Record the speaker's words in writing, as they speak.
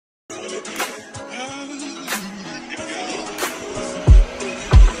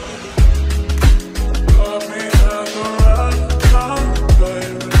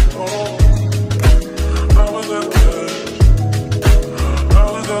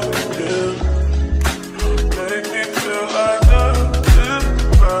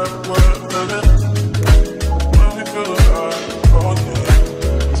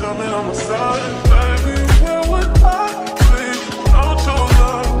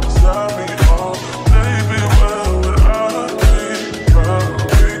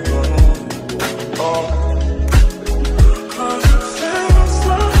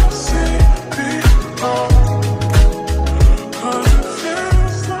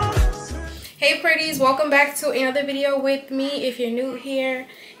Hey pretties, welcome back to another video with me. If you're new here,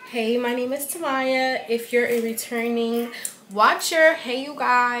 hey, my name is Tamaya. If you're a returning watcher, hey you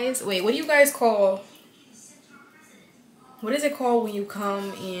guys. Wait, what do you guys call? What is it called when you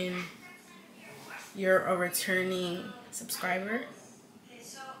come in? You're a returning subscriber.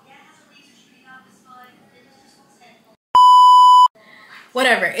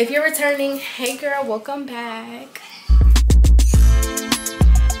 Whatever. If you're returning, hey girl, welcome back.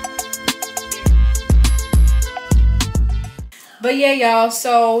 But yeah, y'all,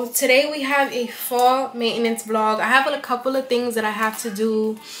 so today we have a fall maintenance vlog. I have a couple of things that I have to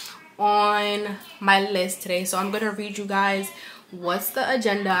do on my list today, so I'm gonna read you guys what's the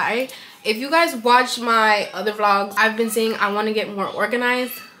agenda. If you guys watch my other vlogs, I've been saying I want to get more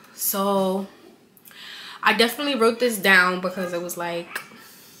organized, so I definitely wrote this down because it was like,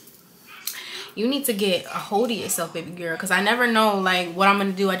 you need to get a hold of yourself, baby girl, because I never know like what I'm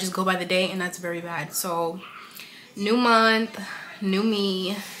gonna do. I just go by the day, and that's very bad. So new month, new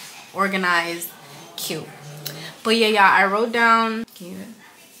me, organized, cute. But yeah, I wrote down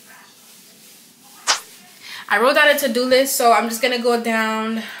a to-do list, so I'm just gonna go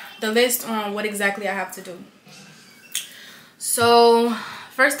down the list on what exactly I have to do. So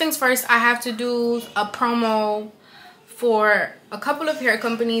first things first, I have to do a promo for a couple of hair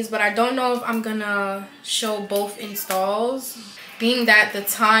companies, but I don't know if I'm gonna show both installs, being that the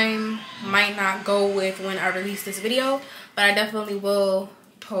time might not go with when I release this video, but I definitely will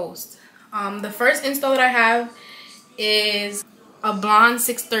post. The first install that I have is a blonde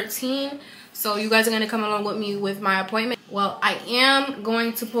 613, so you guys are going to come along with me with my appointment. Well, I am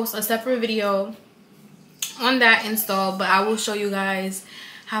going to post a separate video on that install, but I will show you guys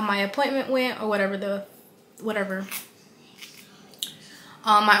how my appointment went or whatever.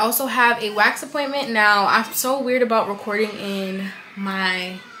 I also have a wax appointment. Now, I'm so weird about recording in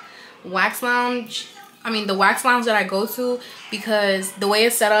my wax lounge. I mean, the wax lounge that I go to, because the way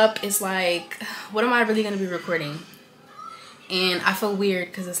it's set up is like, what am I really going to be recording? And I feel weird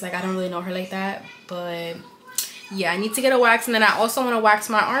because it's like I don't really know her like that. But yeah, I need to get a wax, and then I also want to wax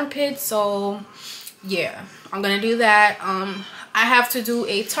my armpits. So yeah, I'm going to do that. I have to do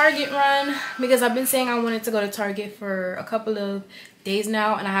a Target run because I've been saying I wanted to go to Target for a couple of days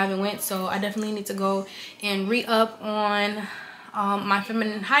now, and I haven't went, so I definitely need to go and re-up on my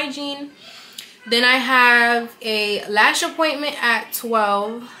feminine hygiene. Then I have a lash appointment at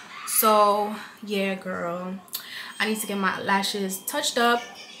 12, so yeah girl, I need to get my lashes touched up.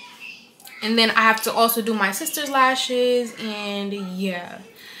 And then I have to also do my sister's lashes, and yeah,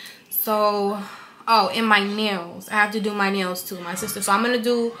 so oh, and my nails, I have to do my nails too, my sister. So I'm gonna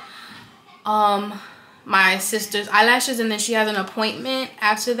do my sister's eyelashes, and then she has an appointment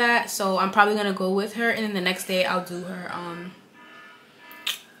after that, so I'm probably gonna go with her, and then the next day I'll do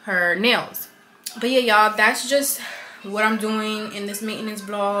her nails. But yeah, y'all, that's just what I'm doing in this maintenance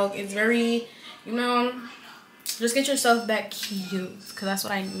vlog. It's very, you know, just get yourself that cute, because that's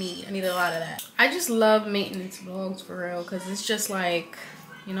what I need. I need a lot of that. I just love maintenance vlogs for real, because it's just like,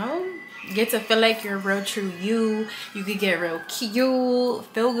 you know, you get to feel like you're real true you. You could get real cute,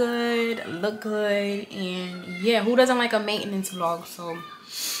 feel good, look good, and yeah, who doesn't like a maintenance vlog? So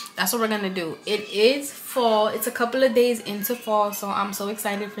that's what we're gonna do. It is fall. It's a couple of days into fall, so I'm so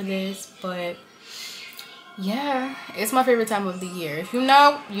excited for this. But yeah, it's my favorite time of the year. If you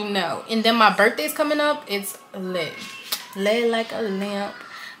know, you know. And then my birthday's coming up. It's lit. Lit like a lamp,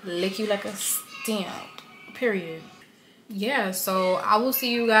 lick you like a stamp, period. Yeah, so I will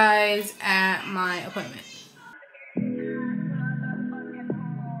see you guys at my appointment.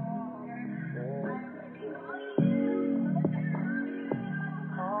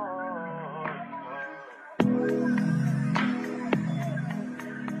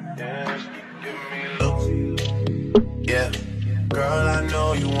 Yeah, girl, I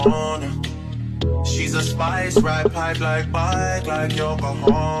know you want her. She's a spice, ride pipe like bike, like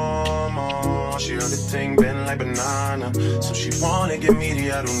Yokohama. She heard the thing bend like banana, so she wanna give me the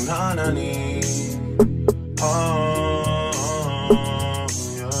adunanani. Oh,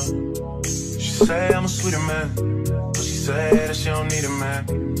 yeah. She say I'm a sweeter man, but she say that she don't need a man.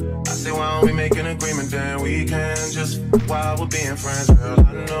 I say, why don't we make an agreement, then we can just while we're being friends. Girl,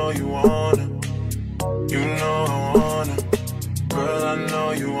 I know you wanna, you know I wanna. Girl, I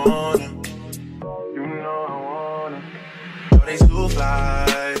know you wanna, you know I wanna. Shorty's too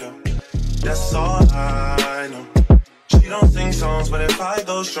fly, though. That's all I know. She don't sing songs, but if I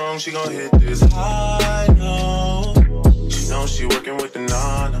go strong, she gon' hit this high note. She knows she working with the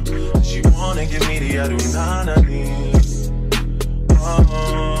nana. She wanna give me the adunanani. Oh,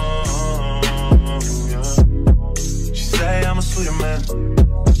 yeah. She say I'm a sweeter man.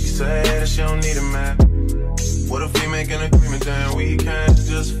 She said that she don't need a man. What if we make an agreement, then we can't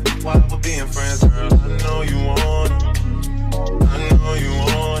just while we're being friends? Girl, I know you want it. I know you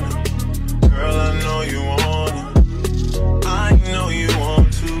want it. Girl, I know you want it. I know you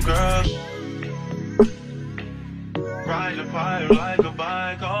want to, girl. Ride your bike like a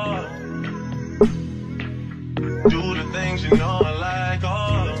bike, oh. Do the things you know I like,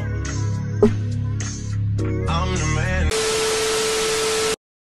 oh. I'm the man.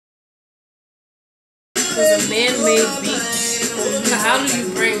 It's a man-made beach. How do you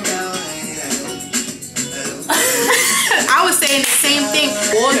bring down? I was saying the same thing.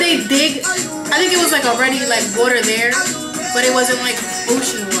 Well, they dig. I think it was like already like water there, but it wasn't like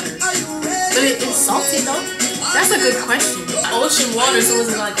ocean water. But it's salty though. That's a good question. Ocean water, so it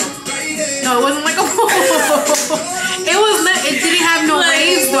wasn't like a. No, it wasn't like a. It was. It didn't have no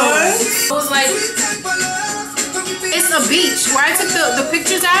waves though. It was like. It's a beach. Where I took the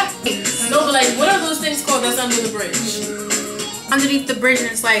pictures at. No, but like, what are those things called that's under the bridge? Underneath the bridge,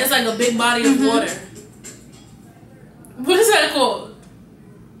 and it's like a big body of water. What is that called?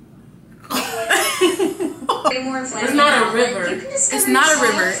 It's not a river. It's not a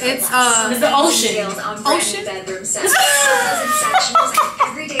river. It's the ocean. Ocean?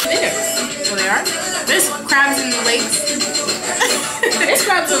 There. Oh, they are? There's crabs in the lakes. There's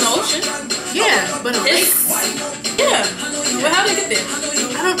crabs in the ocean. Yeah, but a lake. Yeah. But how did they get there?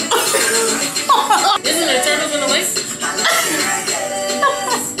 I don't know. Isn't there turtles in the lake?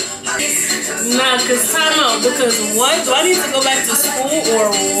 Nah, cause time out. Because what? Do I need to go back to school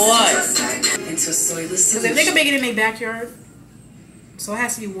or what? Because if they can make it in their backyard, so it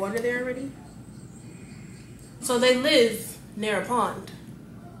has to be water there already. So they live near a pond.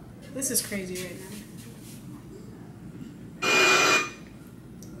 This is crazy right now.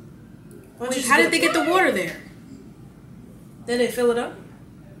 Wait, how did they get the water there? Did they fill it up?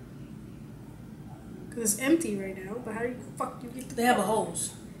 Because it's empty right now. But how do you fuck you get the? They have a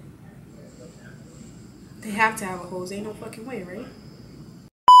hose. They have to have a hose. Ain't no fucking way, right?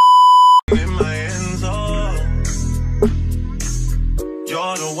 In my hands, oh.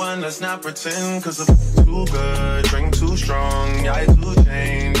 You're the one that's not pretend, cause I'm too good, drink too strong, I too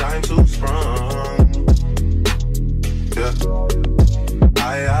change, I'm too sprung. Yeah.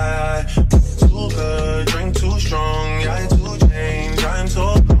 I too good, drink too strong, I too change, I'm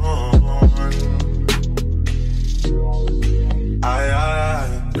so gone.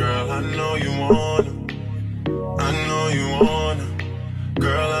 Girl, I know you want it. I know you want it.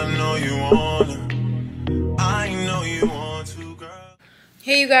 Girl, I know you want it. I know you want to, girl.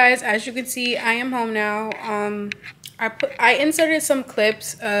 Hey you guys, as you can see, I am home now. I inserted some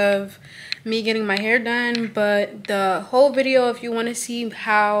clips of me getting my hair done, but the whole video, if you want to see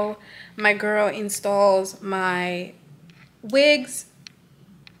how my girl installs my wigs,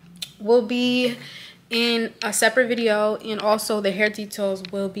 will be in a separate video, and also the hair details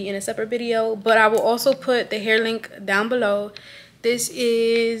will be in a separate video, but I will also put the hair link down below. This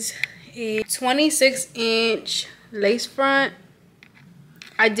is a 26-inch lace front.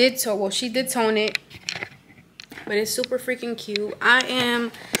 She did tone it, but it's super freaking cute. I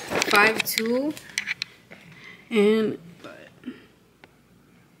am 5'2", and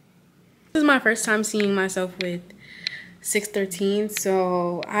this is my first time seeing myself with 6'13",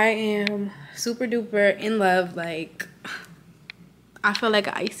 so I am super duper in love. Like, I feel like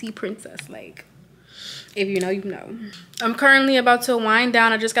an icy princess. Like, if you know, you know. I'm currently about to wind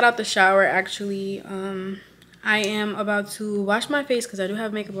down. I just got out the shower actually. I am about to wash my face because I do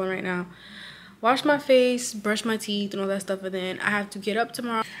have makeup on right now. Wash my face, brush my teeth and all that stuff, and then I have to get up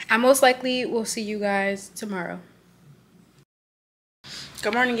tomorrow. I most likely will see you guys tomorrow.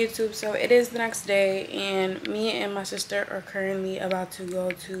 Good morning, YouTube. So it is the next day, and me and my sister are currently about to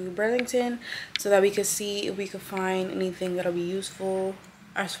go to Burlington so that we could see if we could find anything that'll be useful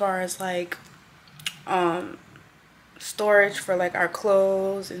as far as like storage for like our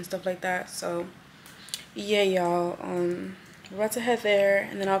clothes and stuff like that. So yeah, y'all, we're about to head there,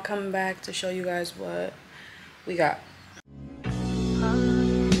 and then I'll come back to show you guys what we got.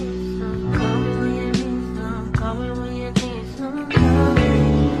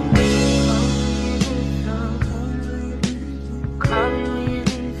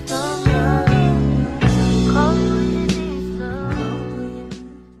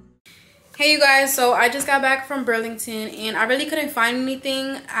 Hey you guys, so I just got back from Burlington and I really couldn't find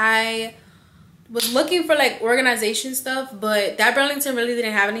anything. I was looking for like organization stuff, but that Burlington really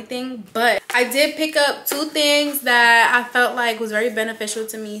didn't have anything. But I did pick up two things that I felt like was very beneficial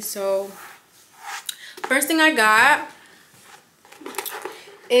to me. So first thing I got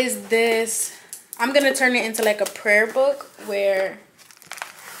is this. I'm gonna turn it into like a prayer book where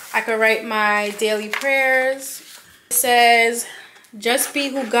I could write my daily prayers. It says, just be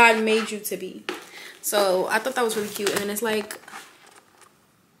who God made you to be. So I thought that was really cute. And then it's like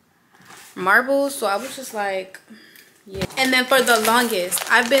marbles. So I was just like, yeah. And then for the longest,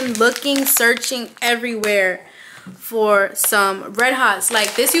 I've been looking, searching everywhere for some Red Hots.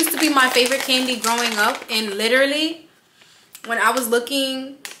 Like, this used to be my favorite candy growing up, and literally when I was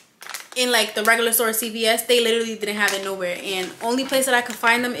looking in like the regular store, CVS, they literally didn't have it nowhere, and only place that I could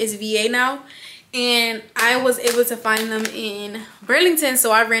find them is VA now. And I was able to find them in Burlington,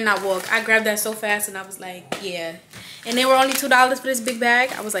 so I ran that walk. I grabbed that so fast, and I was like, yeah. And they were only $2 for this big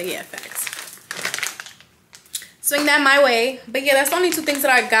bag. I was like, yeah, facts. Swing that my way. But yeah, that's the only two things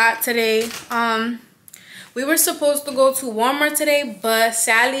that I got today. We were supposed to go to Walmart today, but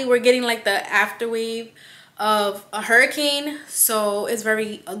sadly we're getting like the afterwave of a hurricane, so it's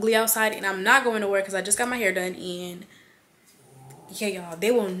very ugly outside, and I'm not going to work because I just got my hair done, and yeah, y'all,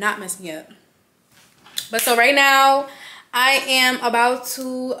 they will not mess me up. But so right now I am about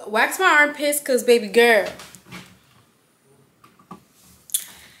to wax my armpits because, baby girl,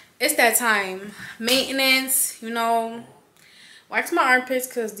 it's that time. Maintenance, you know. Wax my armpits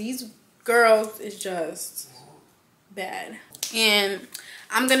because these girls is just bad. And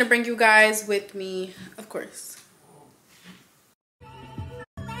I'm gonna bring you guys with me, of course.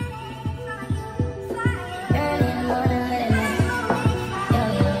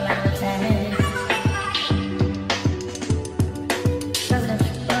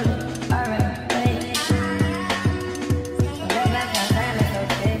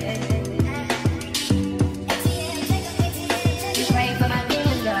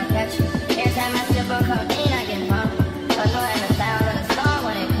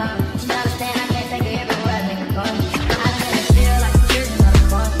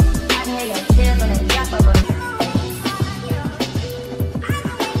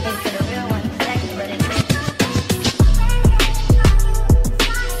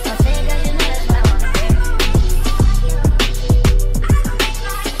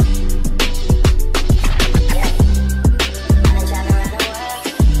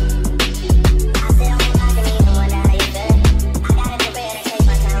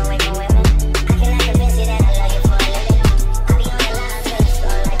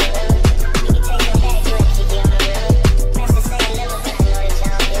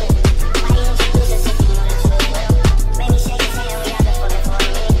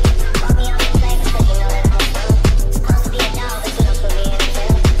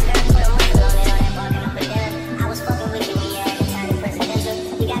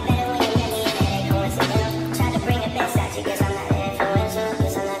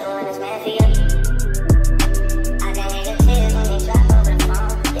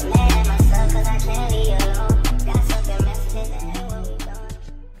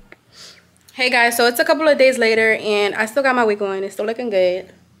 Hey guys, so it's a couple of days later and I still got my wig on. It's still looking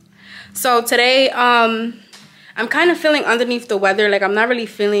good. So today I'm kind of feeling underneath the weather. Like, I'm not really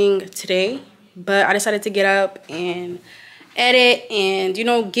feeling today, but I decided to get up and edit and, you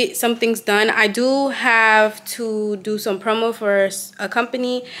know, get some things done. I do have to do some promo for a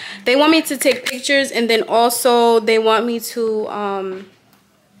company. They want me to take pictures, and then also they want me to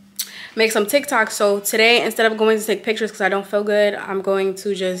make some TikToks. So today, instead of going to take pictures because I don't feel good, I'm going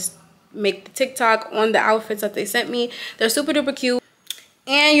to just make the TikTok on the outfits that they sent me. They're super duper cute.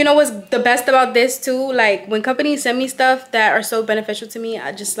 And you know what's the best about this too? Like, when companies send me stuff that are so beneficial to me,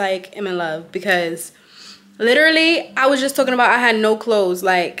 I just like am in love, because literally I was just talking about I had no clothes.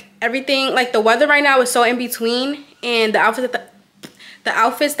 Like, everything, like the weather right now is so in between, and the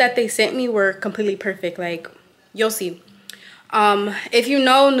outfits that they sent me were completely perfect. Like, you'll see. If you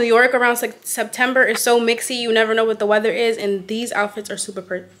know, New York around September is so mixy, you never know what the weather is, and these outfits are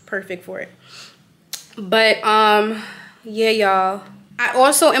super perfect for it. But yeah, y'all, I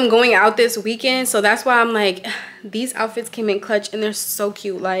also am going out this weekend, so that's why I'm like, these outfits came in clutch and they're so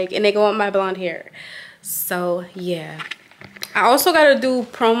cute, like, and they go on my blonde hair. So yeah, I also got to do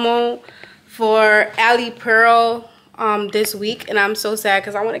promo for Ali Pearl this week, and I'm so sad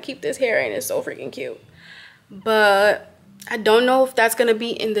because I want to keep this hair and it's so freaking cute. But I don't know if that's gonna be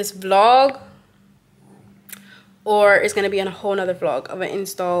in this vlog or it's gonna be in a whole nother vlog of an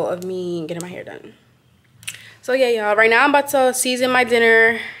install of me getting my hair done. So yeah, y'all, right now I'm about to season my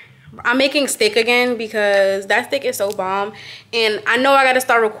dinner. I'm making steak again because that steak is so bomb, and I know I gotta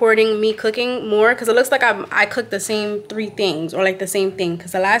start recording me cooking more because it looks like I cooked the same 3 things, or like the same thing,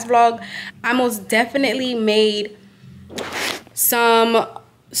 because the last vlog I most definitely made some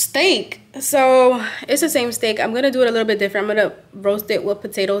steak. So it's the same steak. I'm gonna do it a little bit different. I'm gonna roast it with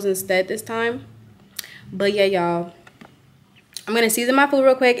potatoes instead this time. But yeah, y'all, I'm gonna season my food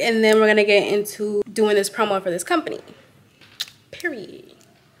real quick, and then we're gonna get into doing this promo for this company. Period.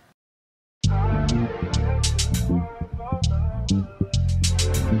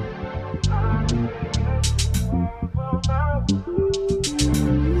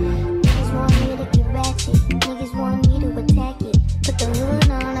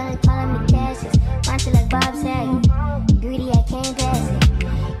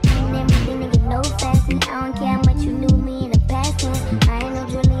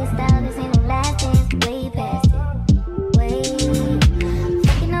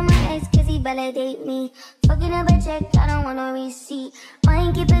 Validate me. Fucking up a check, I don't want no receipt.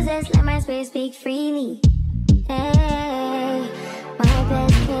 Mind get possessed, let my spirit speak freely. Hey, my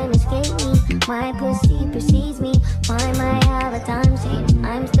past can't escape me. My pussy precedes me. Why my have a time change?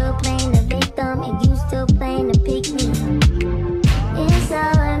 I'm still playing the victim and you still playing the pick me. It's so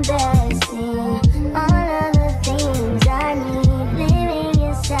embarrassing. All of the things I need living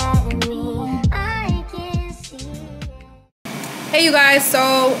inside of me. I can't see it. Hey you guys,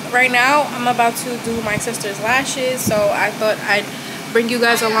 so right now I'm about to do my sister's lashes, so I thought I'd bring you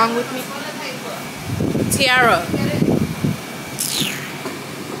guys along with me. Tiara,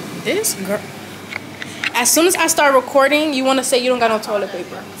 this girl, as soon as I start recording, you want to say you don't got no toilet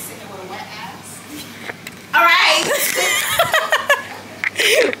paper. All right.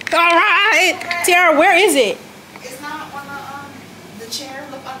 All right. Tiara, where is it? It's not on the chair.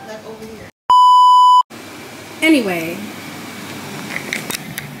 Look up, like over here. Anyway,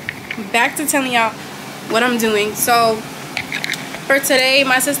 back to telling y'all what I'm doing. So for today,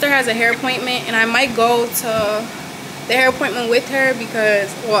 my sister has a hair appointment, and I might go to the hair appointment with her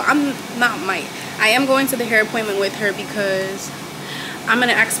because, well, I am going to the hair appointment with her because I'm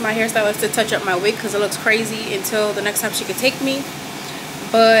gonna ask my hairstylist to touch up my wig because it looks crazy until the next time she could take me.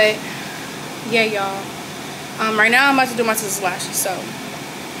 But yeah, y'all, right now I'm about to do my sister's lashes, so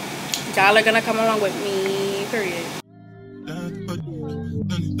y'all are gonna come along with me, period.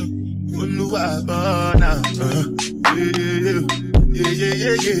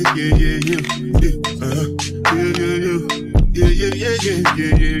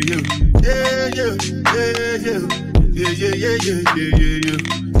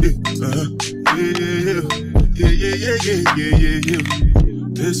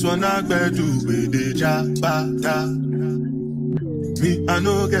 This one I better do with the jabata. Me, I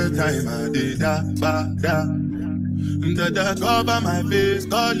no get time, I did that. Dada cover my face,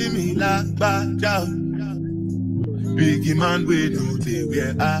 calling me like bada. Biggie man, we know they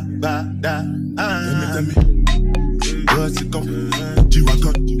wear a bada. Tell me, what's it come?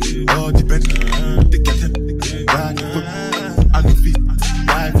 G-Wagon, all depends. They get him, ride the whip. I no feet,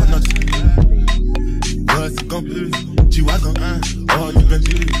 ride for nothing. What's it come? G-Wagon, all depends.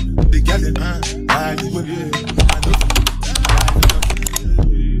 They get him, ride the whip.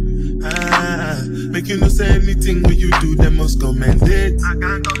 Make you no say anything when you do, they must commend it. I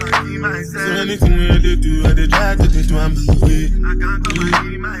can't come and see myself. So anything when they do, I they try to do I'm way. I can't come and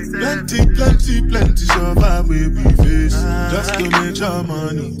see myself. Plenty survive where we face. Just to make your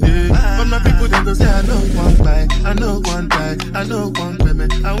money, yeah. But my people they go say I know one buy, I know one die, I know one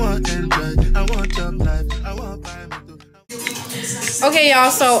payment, I want enjoy, I want job life, I want buy. Okay, y'all,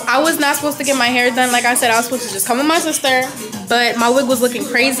 so I was not supposed to get my hair done. Like I said, I was supposed to just come with my sister, but my wig was looking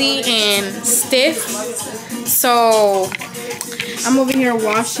crazy and stiff. So I'm over here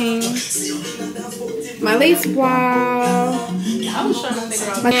washing my lace wall.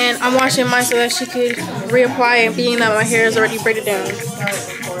 And I'm washing mine so that she could reapply it, being that my hair is already braided down.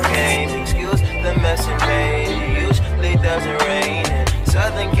 Excuse the mess it made. Usually doesn't rain in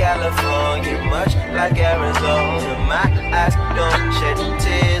Southern California, much like Arizona. My eyes don't shed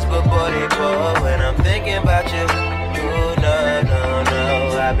tears, but boy they pour when I'm thinking about you. You no,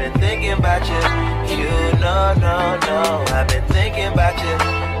 I've been thinking about you. You no, I've been thinking about you.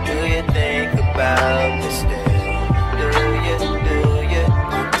 Do you think about me still? Do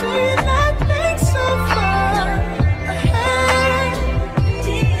you not think so far ahead?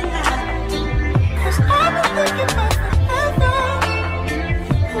 Cause I've been thinking about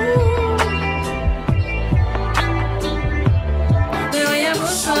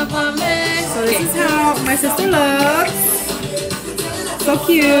So this is how my sister looks. So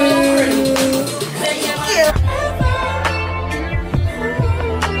cute.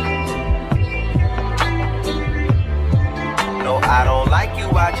 No, I don't like you,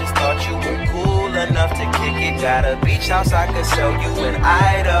 I just thought you were cool enough to kick it. Got a beach house I could sell you in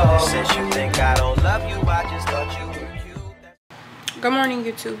Idaho. Since you think I don't love you, I just thought you were cute. Good morning,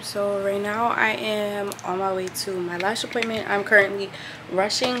 YouTube. So right now I am on my way to my lash appointment. I'm currently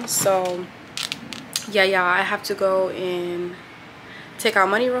rushing, so yeah, I have to go and take out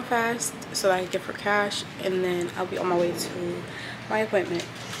money real fast so that I can get for cash, and then I'll be on my way to my appointment.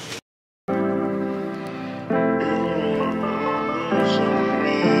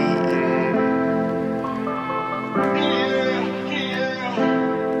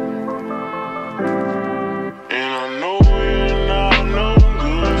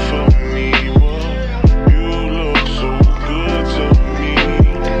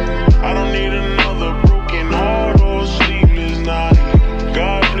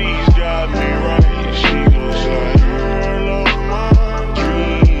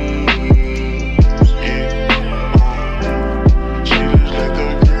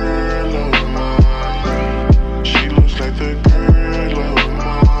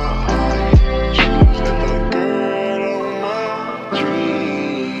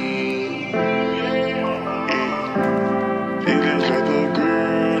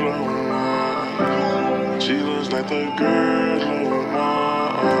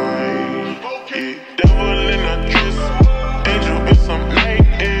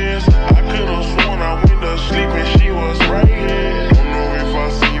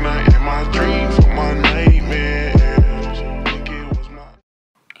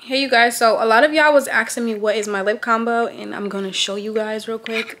 Hey you guys, so a lot of y'all was asking me what is my lip combo, and I'm gonna show you guys real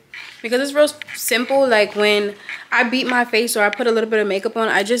quick because it's real simple. Like when I beat my face or I put a little bit of makeup on,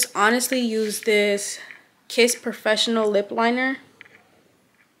 I just honestly use this Kiss Professional lip liner.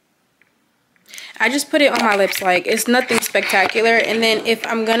 I just put it on my lips, like it's nothing spectacular. And then if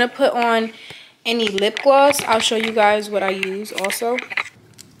I'm gonna put on any lip gloss, I'll show you guys what I use also.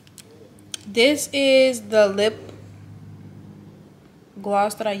 This is the lip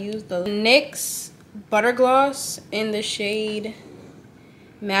gloss that I use, the NYX Butter Gloss in the shade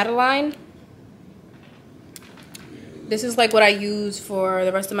Madeline. This is like what I use for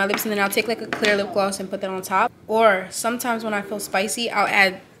the rest of my lips, and then I'll take like a clear lip gloss and put that on top. Or sometimes when I feel spicy, I'll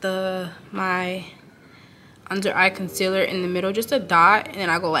add my under eye concealer in the middle, just a dot, and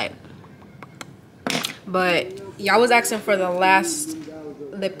then I'll go like. But y'all was asking for the last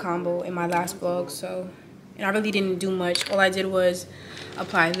lip combo in my last vlog, so, and I really didn't do much. All I did was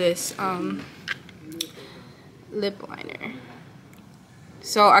apply this lip liner.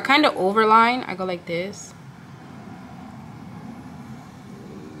 So I kind of overline. I go like this.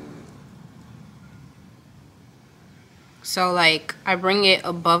 So like I bring it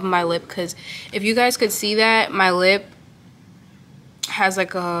above my lip, because if you guys could see that, my lip has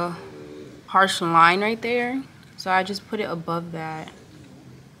like a harsh line right there. So I just put it above that.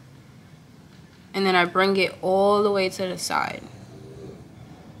 And then I bring it all the way to the side.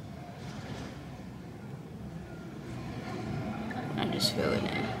 I just fill it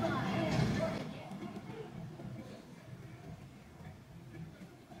in.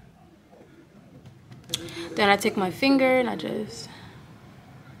 Then I take my finger and I just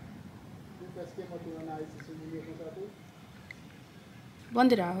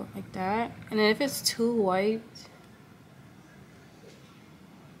blend it out like that. And then if it's too white,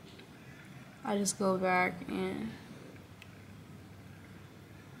 I just go back and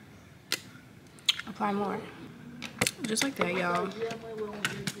apply more. Just like that, y'all.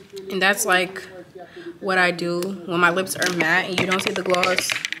 And that's like what I do when my lips are matte and you don't see the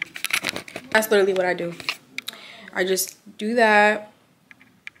gloss. That's literally what I do. I just do that.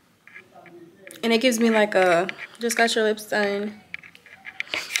 And it gives me like a, just got your lips done.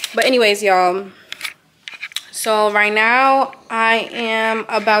 But anyways, y'all. So right now I am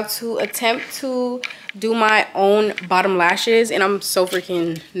about to attempt to do my own bottom lashes, and I'm so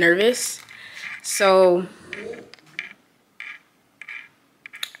freaking nervous. So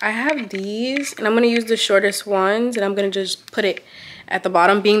I have these, and I'm gonna use the shortest ones, and I'm gonna just put it at the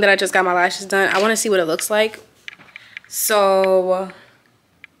bottom, being that I just got my lashes done. I want to see what it looks like. So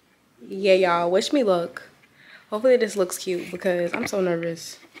yeah, y'all, wish me luck. Hopefully this looks cute because I'm so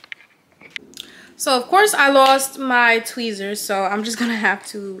nervous. So of course I lost my tweezers, so I'm just gonna have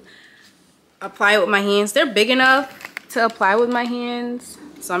to apply it with my hands. They're big enough to apply with my hands,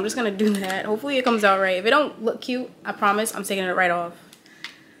 so I'm just gonna do that. Hopefully it comes out right. If it don't look cute, I promise I'm taking it right off.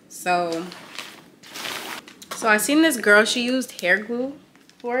 So I seen this girl, she used hair glue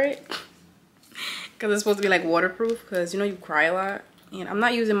for it because it's supposed to be like waterproof, because you know you cry a lot. And I'm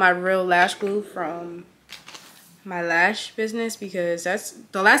not using my real lash glue from my lash business, because that's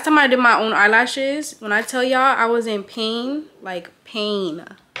the last time I did my own eyelashes. When I tell y'all I was in pain, like pain,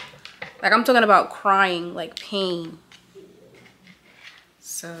 like I'm talking about crying, like pain.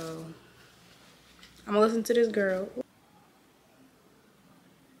 So I'm gonna listen to this girl.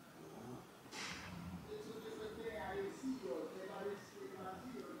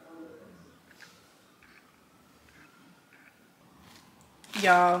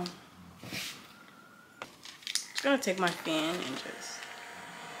 Y'all, just gonna take my fan and just,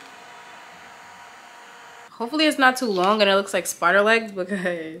 hopefully it's not too long and it looks like spider legs,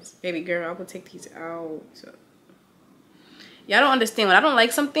 because baby girl, I will take these out. Y'all don't understand. When I don't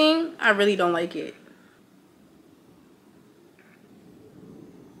like something, I really don't like it.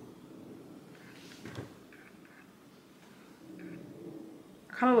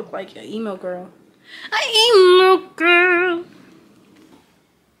 I kind of look like an emo girl. An emo girl.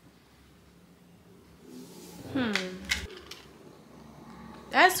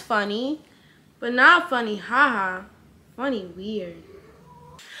 That's funny, but not funny haha. Funny weird.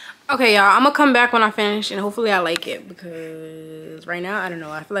 Okay, y'all, I'm gonna come back when I finish and hopefully I like it, because right now I don't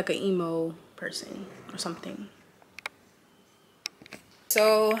know, I feel like an emo person or something.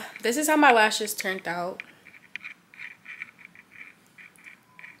 So this is how my lashes turned out.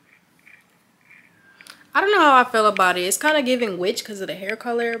 I don't know how I feel about it. It's kind of giving witch because of the hair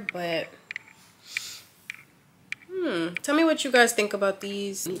color, but tell me what you guys think about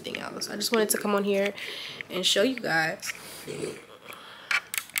these. Anything else? I just wanted to come on here and show you guys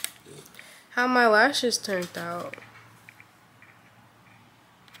how my lashes turned out.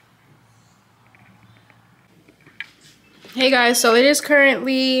 Hey guys, so it is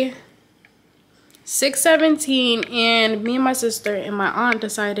currently 6:17 and me and my sister and my aunt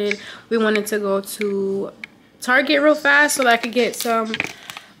decided we wanted to go to Target real fast so that I could get some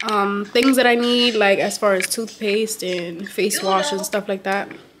things that I need, like as far as toothpaste and face wash and stuff like that.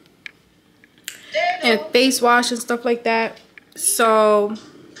 So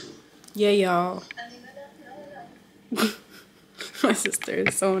yeah, y'all. My sister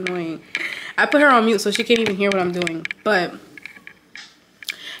is so annoying. I put her on mute so she can't even hear what I'm doing. But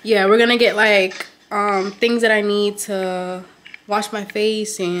yeah, we're gonna get like things that I need to wash my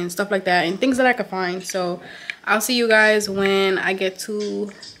face and stuff like that, and things that I could find. So I'll see you guys when I get to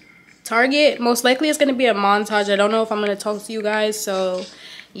Target. Most likely it's gonna be a montage. I don't know if I'm gonna talk to you guys, so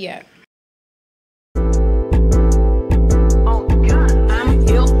yeah.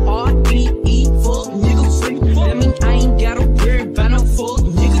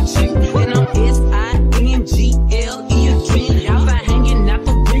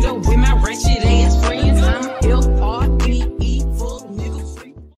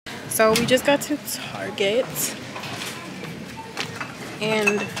 So we just got to Target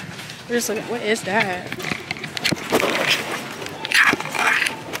and we're just looking, what is that?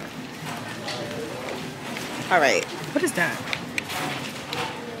 All right. What is that?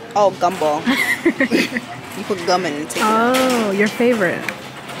 Oh, gumball. You put gum in and take it. Oh, your favorite.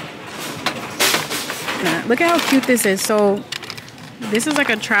 Nah, look at how cute this is. So this is like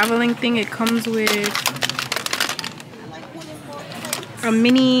a traveling thing. It comes with a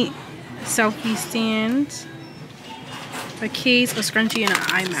mini selfie stand, a case, a scrunchie, and an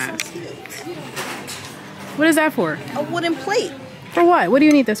eye mask. What is that for? A wooden plate. For what? What do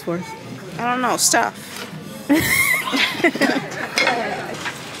you need this for? I don't know, stuff.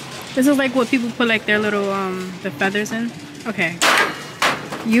 This is like what people put like their little the feathers in. Okay.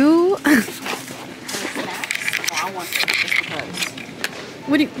 You Oh, I want this just because.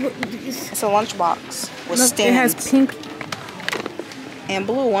 what do you, It's a lunchbox with look, stands. it has pink and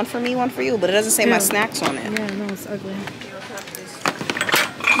blue, one for me, one for you, but it doesn't say my snacks on it. Yeah, no, it's ugly.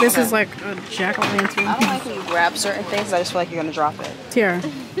 This is like a jack-o'-lantern. I don't like when you grab certain things. I just feel like you're gonna drop it. Here.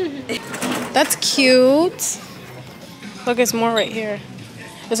 That's cute. Look, it's more right here.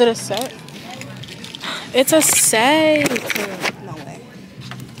 Is it a set? It's a set. No way.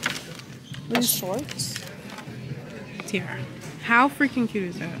 The shorts? Here. How freaking cute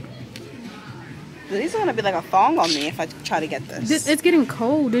is that? These are gonna be like a thong on me if I try to get this. It's getting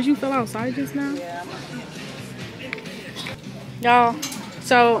cold. Did you feel outside just now? Yeah. Y'all,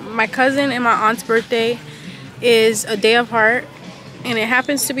 so my cousin and my aunt's birthday is a day apart, and it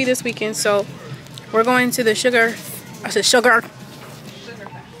happens to be this weekend, so we're going to the sugar.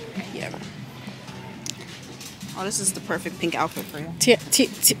 Yeah. Oh, this is the perfect pink outfit for you.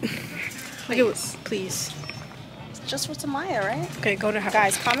 Look at it, please. Just for Tamaya, right? Okay, go to her.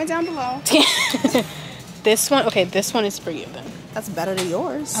 Guys, comment down below. This one, okay, this one is for you then. That's better than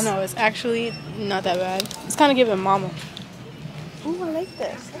yours. I know, it's actually not that bad. It's kind of giving mama. Ooh, I like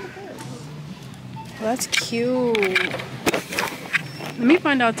this. Look at this. Well, that's cute. Let me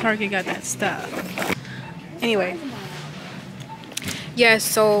find out Target got that stuff. Anyway. Yeah,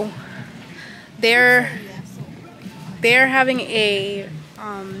 so they're having a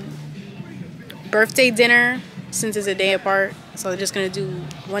birthday dinner since it's a day apart. So they're just gonna do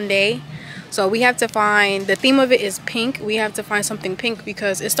one day. So we have to find, the theme of it is pink. We have to find something pink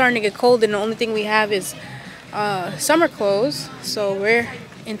because it's starting to get cold and the only thing we have is summer clothes, so we're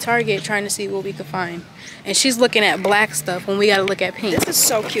in Target trying to see what we could find. And she's looking at black stuff when we gotta look at pink. This is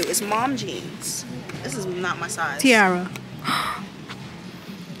so cute. It's mom jeans. This is not my size. Tiara.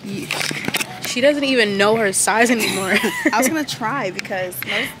 She doesn't even know her size anymore. I was gonna try because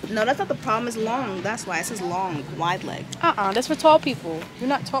no, that's not the problem. It's long. That's why it says long, wide leg. That's for tall people. You're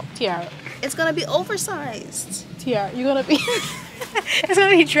not tall, Tiara. It's gonna be oversized. Tiara, you're gonna be. It's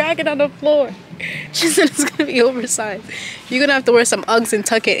gonna be dragging on the floor. She said it's gonna be oversized. You're gonna have to wear some Uggs and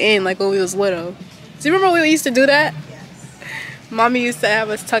tuck it in like when we was little. Do you remember when we used to do that? Yes. Mommy used to have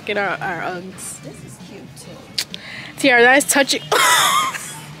us tuck in our Uggs. This is cute too. Tiara, that is touching.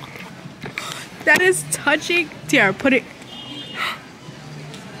 That is touching. Tiara, put it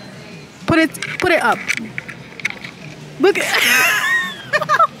up. Look at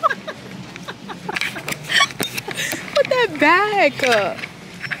put that back up.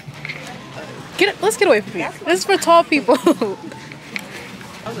 Let's get away from here. This is for tall people. That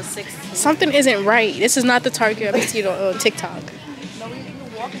was a 6. Something isn't right. This is not the Target I see on TikTok. No,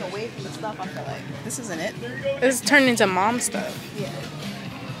 we're walking away from the stuff. I feel like this isn't it. This is turning into mom stuff. Yeah.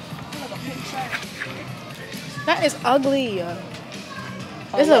 Like a pink shirt. That is ugly.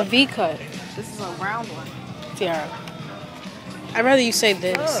 This is a V cut. This is a round one. Tiara. I'd rather you say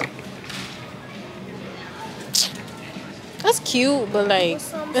this. Oh. That's cute, but like,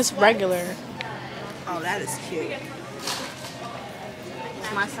 that's regular. Oh, that is cute.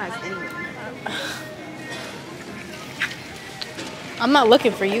 It's my size anyway. I'm not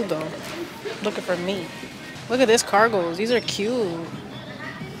looking for you though. I'm looking for me. Look at this cargos. These are cute.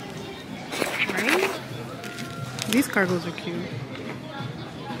 Right? These cargos are cute.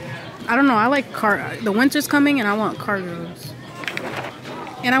 I don't know. I like the winter's coming and I want cargos.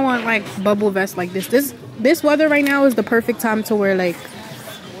 And I want like bubble vests like this. This weather right now is the perfect time to wear like,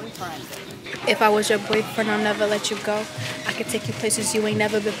 if I was your boyfriend, I'll never let you go. I could take you places you ain't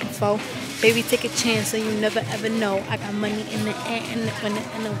never been before. Baby, take a chance so you never ever know. I got money in the air and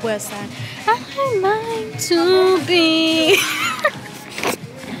in the west side. I like to be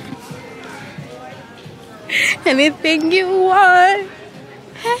anything you want.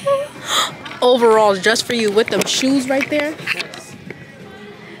 Hey. Overalls just for you with them shoes right there.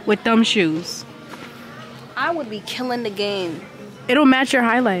 With them shoes. I would be killing the game. It'll match your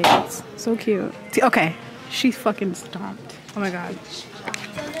highlights. So cute. Okay. She fucking stomped. Oh my god.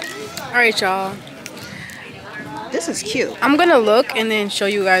 Alright, y'all. This is cute. I'm gonna look and then show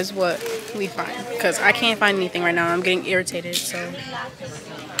you guys what we find. Because I can't find anything right now. I'm getting irritated, so.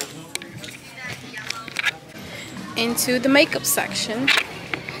 Into the makeup section.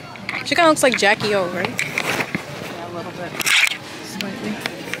 She kind of looks like Jackie O, right? Yeah, a little bit. Slightly.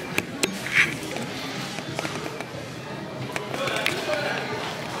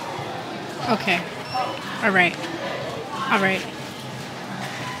 Okay. Alright. Alright.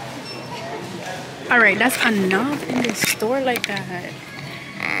 Alright, that's enough in the store like that.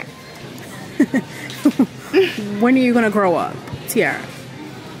 When are you gonna grow up, Tiara?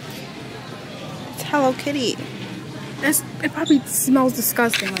 It's Hello Kitty. It probably smells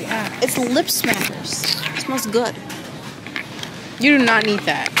disgusting like ass. It's lip smackers. It smells good. You do not need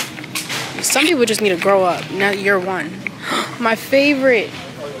that. Some people just need to grow up. Now you're one. My favorite.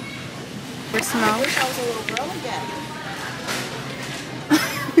 For smell. I wish I was a little girl again.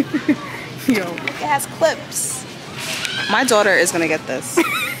 Yo. Look, it has clips. My daughter is gonna get this.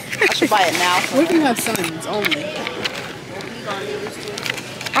 I should buy it now. What if you have sons only?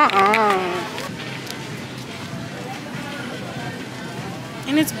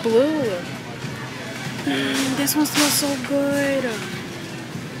 And it's blue. This one smells so good.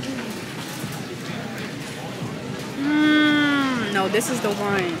 No, this is the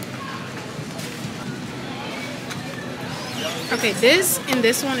one. Okay, this and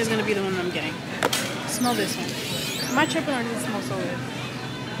this one is gonna be the one I'm getting. Smell this one. Am I tripping or does it smell so good?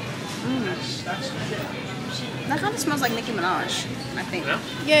 That kind of smells like Nicki Minaj, I think.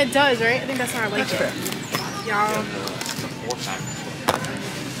 Yeah, it does, right? I think that's how I like it. Y'all.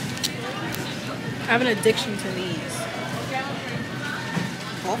 I have an addiction to these.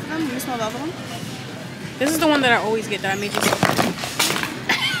 Both of them? You smell the other one? This is the one that I always get that I made you so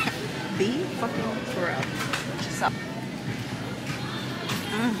The fucking for real. Just up.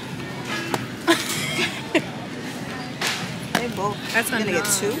 They both. That's gonna get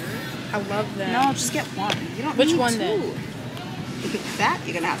 2. I love that. No, just get 1. You don't Which need one 2. then? That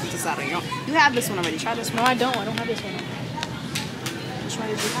you're gonna have to decide on your own. You have this one already. Try this one. No, I don't. I don't have this one. Which one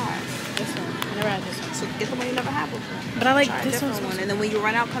did you have? This one. I never had this one. So get the one you never had before. But I like Try this a different one, and then when you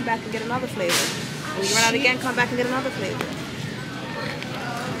run out, come back and get another flavor. When you run out again, come back and get another flavor.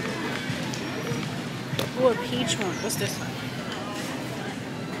 Ooh, a peach one. What's this one?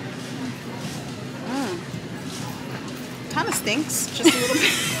 Kind of stinks, just a little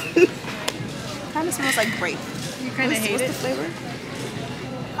bit. Kind of smells like grape. You kind of hate it. What's the flavor?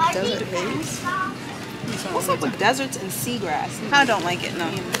 Desert haze. What's up with deserts and seagrass? I kind of don't like it. No,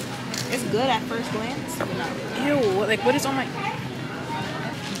 it's good at first glance. But not really. Ew, like what is on my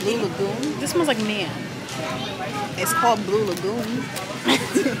Blue Lagoon? This smells like man. It's called Blue Lagoon.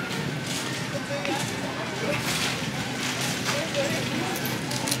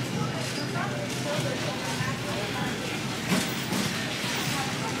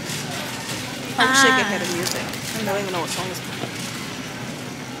 I wish I could hear the music. I don't even know what song it's called.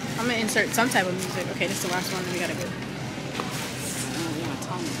 I'm gonna insert some type of music. Okay, this is the last one, then we gotta go.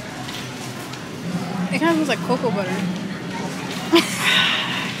 It kind of looks like cocoa butter.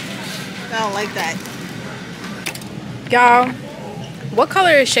 I don't like that. Y'all, what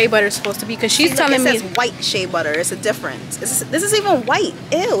color is shea butter supposed to be? Because she's telling me it says white shea butter. It's a difference. This is even white.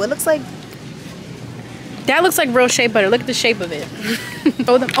 Ew, it looks like... That looks like real shea butter. Look at the shape of it.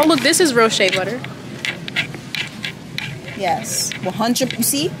 Oh, look, this is real shea butter. Yes, 100. You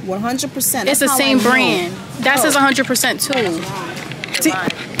see, 100%. It's the same brand. That says 100% too. See,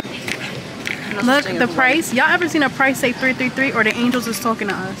 look, the price. Y'all ever seen a price say 333 or the angels is talking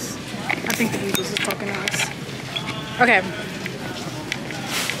to us? I think the angels is talking to us. Okay.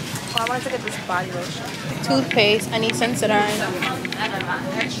 Well, I wanted to get this body lotion. Toothpaste. I need Sensodyne.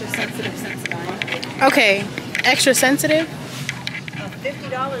 Extra sensitive Sensodyne. Okay. Extra sensitive. A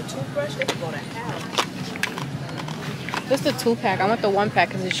 $50 toothbrush, they could go to hell. This is the 2-pack. I want the 1-pack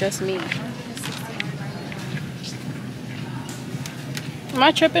because it's just me. Am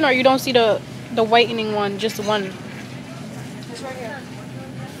I tripping or you don't see the whitening one, just one? It's right here.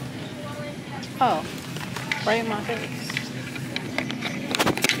 Oh. Right in my face.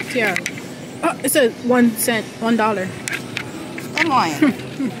 Yeah. Oh, it says 1 cent, $1. I'm lying.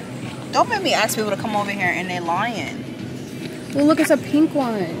 Don't make me ask people to come over here and they're lying. Well, look, it's a pink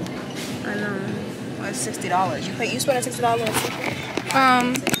one. I know. Well, it's $60. You spent $60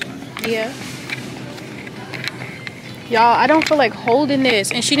 on something? Yeah. Y'all, I don't feel like holding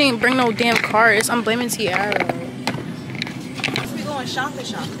this. And she didn't bring no damn cards. I'm blaming Tiara. We going shopping.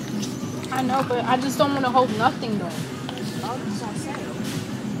 I know, but I just don't want to hold nothing, though. Oh, it's on sale.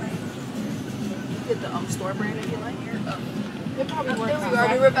 Get the store brand that you like here. It probably works.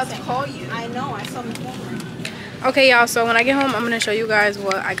 We were about to call you. I know. I saw the phone. Okay, y'all. So when I get home, I'm going to show you guys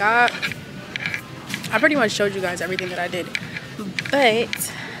what I got. I pretty much showed you guys everything that I did.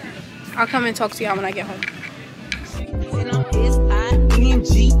 But I'll come and talk to y'all when I get home.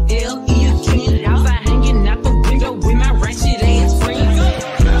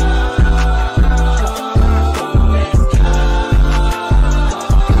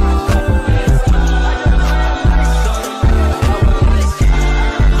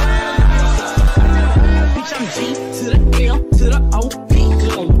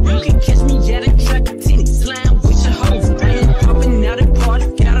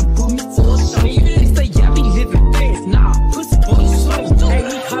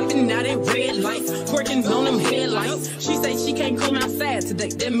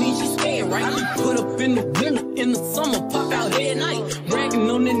 That means she's scared, right? Put up in the winter, in the summer, pop out every night. Bragging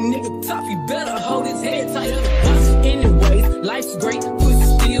on that nigga top, you better hold his head tight. Anyways, life's great,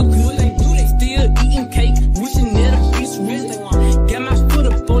 pussy still good. They still eating cake, wishing that a bitch rich. Got my foot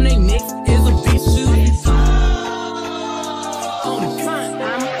up on their necks, as a bitch should. On the front,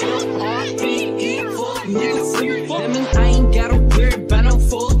 I'm L-R-E-E, fuck nigga free. That means I ain't gotta worry about no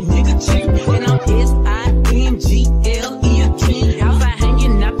fuck nigga cheap. And I'm S-I-N-G-L-E again.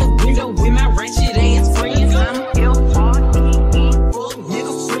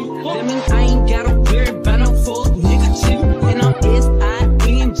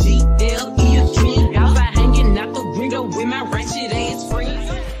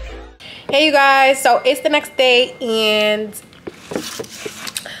 Hey you guys, so it's the next day and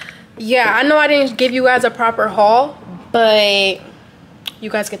yeah, I know I didn't give you guys a proper haul, but you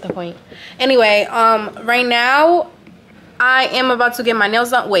guys get the point. Anyway, right now I am about to get my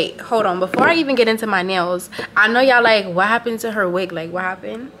nails done. Wait, hold on. Before I even get into my nails, I know y'all like, what happened to her wig? Like, what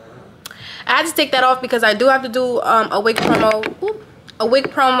happened? I had to take that off because I do have to do a wig promo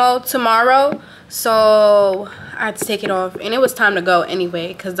tomorrow. So I had to take it off and it was time to go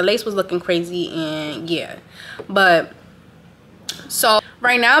anyway because the lace was looking crazy and yeah. But so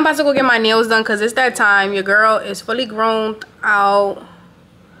right now I'm about to go get my nails done because it's that time. Your girl is fully grown out,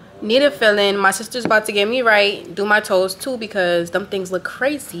 need a filling. My sister's about to get me right, do my toes too because them things look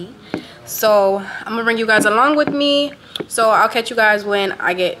crazy. So I'm gonna bring you guys along with me. So I'll catch you guys when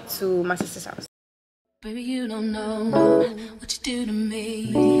I get to my sister's house. Baby, you don't know what you do to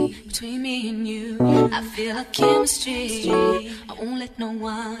me. Between me and you, I feel a chemistry. I won't let no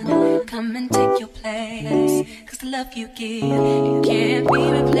one come and take your place. Cause the love you give, it can't be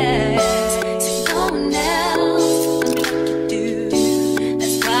replaced. So no one else will do like you do.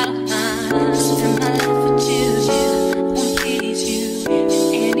 That's why I'm spend my life with you. I wanna please you in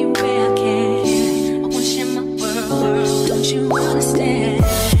any way I can. I wanna share my world, don't you understand?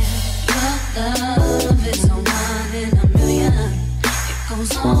 Your love is a one in a million. It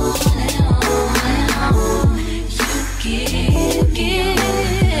goes on and on and on. You give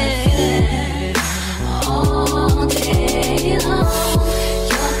all day long.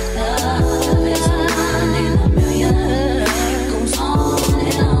 Your love is a one in a million. It goes on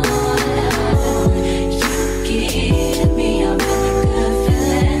and on and on. You give me a really good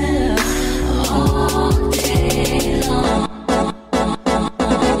feeling all day long.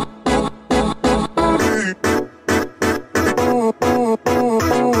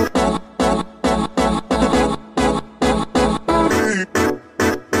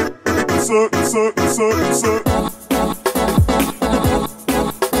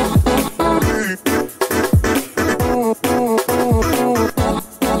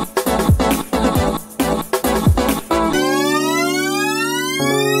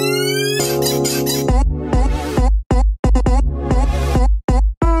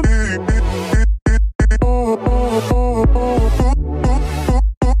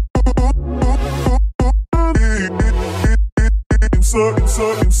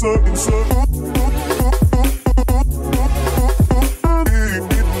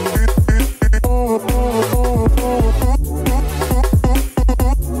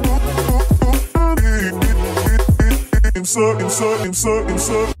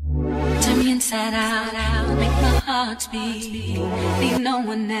 Turn me inside out, make my heart beat. Need no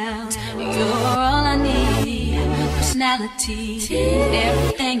one else, you're all I need. Personality,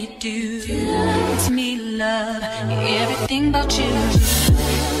 everything you do, it's me love, everything about you.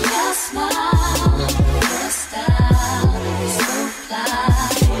 Your smile, your style, so fly, I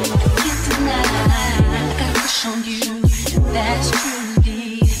can't deny. I got a crush on you, that's true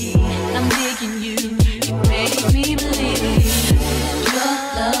indeed. I'm digging you, you make me believe. Your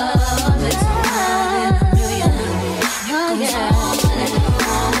love is a one in a million. It goes on and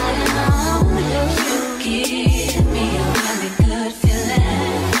on and on. You give me a really good feeling.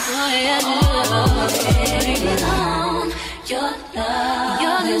 Oh yeah, all day long. Your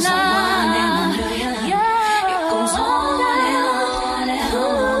love is a one in a million. It goes on and on and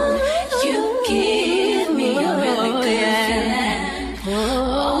on. You give me a really good feeling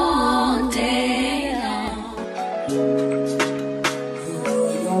all day long.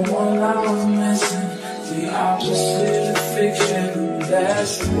 One I was missing, the opposite of fiction,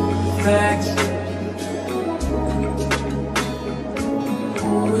 that's facts.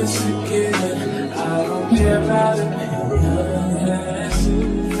 Oh, it's a given, I don't care about opinion, that's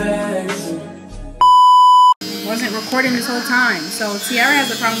facts. Wasn't recording this whole time, so Tiara has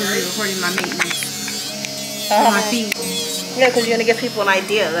a problem with me recording my maintenance on my feet. Yeah, because you're gonna give people an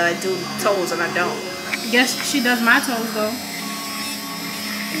idea that I do toes and I don't. Guess she does my toes though.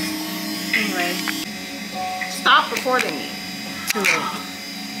 Anyway, stop recording me.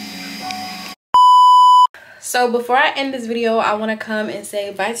 So before I end this video, I want to come and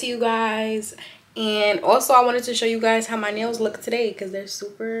say bye to you guys, and also I wanted to show you guys how my nails look today because they're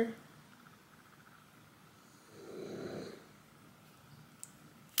super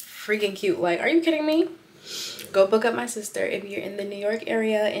freaking cute. Like, are you kidding me? Go book up my sister if you're in the New York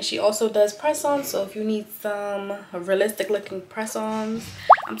area, and she also does press-ons. So if you need some realistic looking press-ons,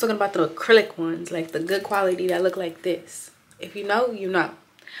 I'm talking about the acrylic ones, like the good quality that look like this. If you know, you know.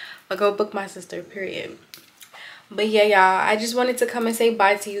 But go book my sister, period. But yeah, y'all, I just wanted to come and say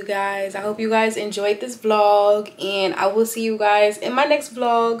bye to you guys. I hope you guys enjoyed this vlog, and I will see you guys in my next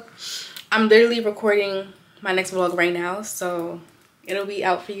vlog. I'm literally recording my next vlog right now, so it'll be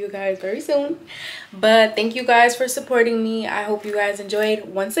out for you guys very soon. But thank you guys for supporting me. I hope you guys enjoyed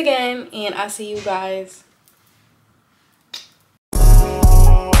once again, and I'll see you guys